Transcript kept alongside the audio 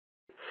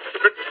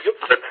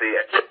Let's see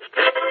it.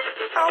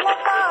 On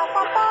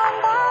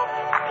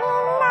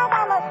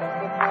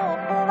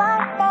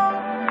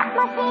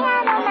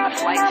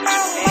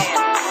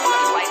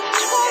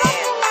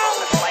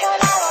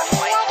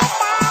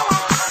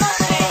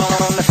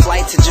the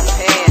flight to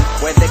Japan,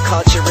 where the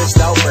culture is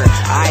over.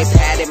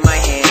 iPad in my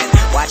hand,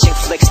 watching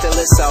flicks till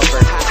it's over.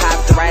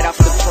 Hopped right off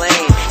the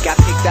plane, got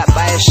picked up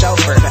by a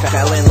chauffeur.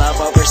 Fell in love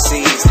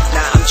overseas,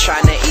 now I'm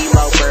trying to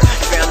elope her.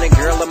 Found the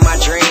girl of my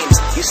dreams,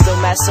 you still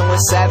messing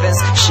with sevens?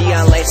 She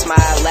unlaced my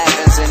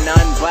 11s and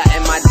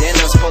unbuttoned my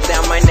denims. Pulled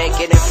down my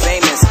naked and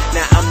famous,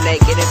 now I'm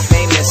naked and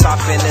famous.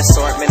 Off in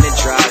assortment of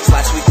drugs,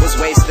 last week was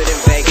wasted in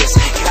Vegas.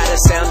 Got a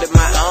sound of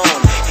my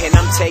own, and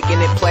I'm taking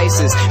it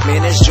places.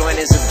 Man, this joint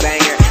is a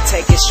banger.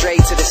 Take it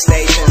straight to the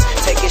stations,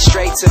 take it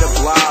straight to the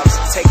blogs,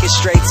 take it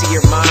straight to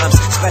your moms.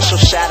 Special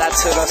shout out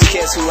to those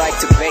kids who like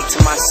to bake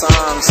to my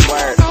songs.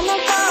 Word.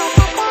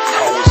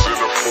 I was in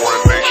a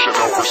foreign nation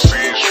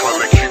overseas, trying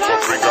to keep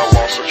up and got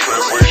lost in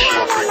translation.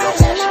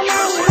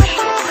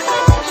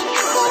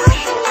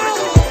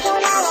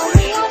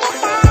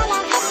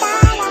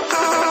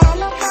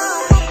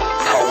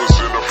 I was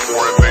in a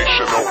foreign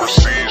nation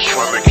overseas,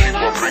 trying to keep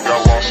up and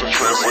got lost in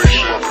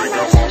translation.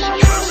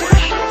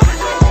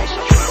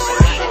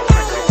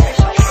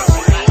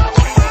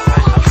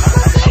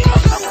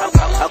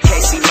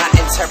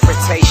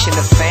 Interpretation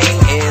of fame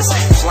is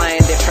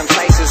flying different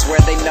places where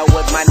they know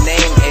what my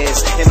name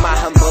is. In my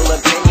humble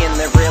opinion,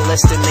 the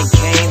realest in the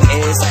game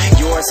is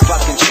yours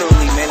fucking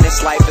truly. Man, this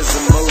life is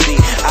a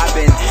movie. I've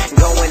been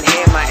going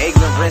ham, my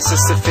ignorance is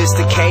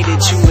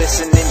sophisticated. You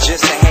listening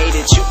just to hate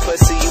it. You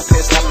pussy, you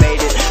pissed, I made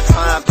it.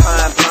 Pine,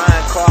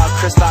 call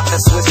Christoph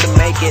and Swiss to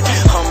make it.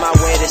 On my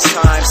way this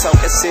time, so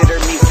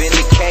consider me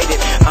vindicated.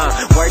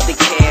 Word to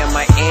Cam,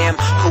 I am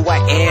who I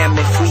am.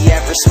 If we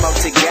ever smoke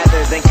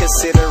together, then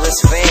consider us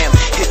fam.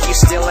 If you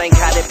still ain't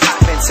got it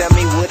poppin', tell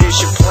me what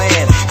is your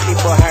plan?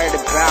 People heard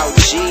about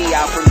G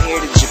out from here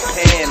to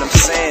Japan, I'm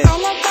saying. I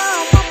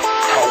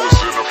was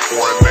in a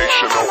foreign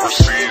nation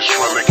overseas,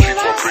 trying to keep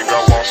up and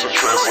got lost in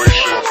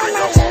translation.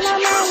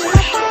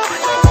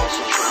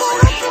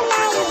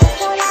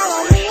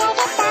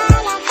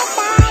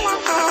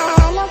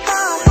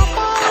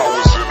 I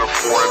was in a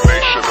foreign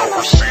nation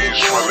overseas,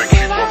 trying to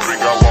keep up and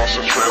got lost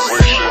in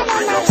translation.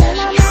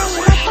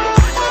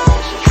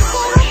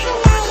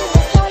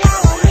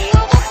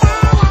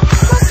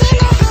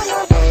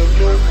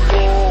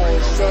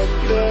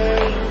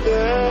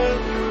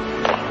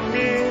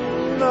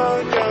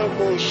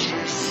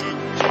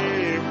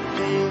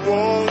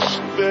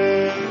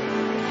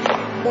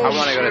 I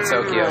wanna go to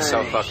Tokyo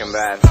so fucking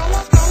bad.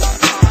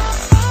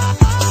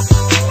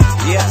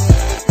 Yeah.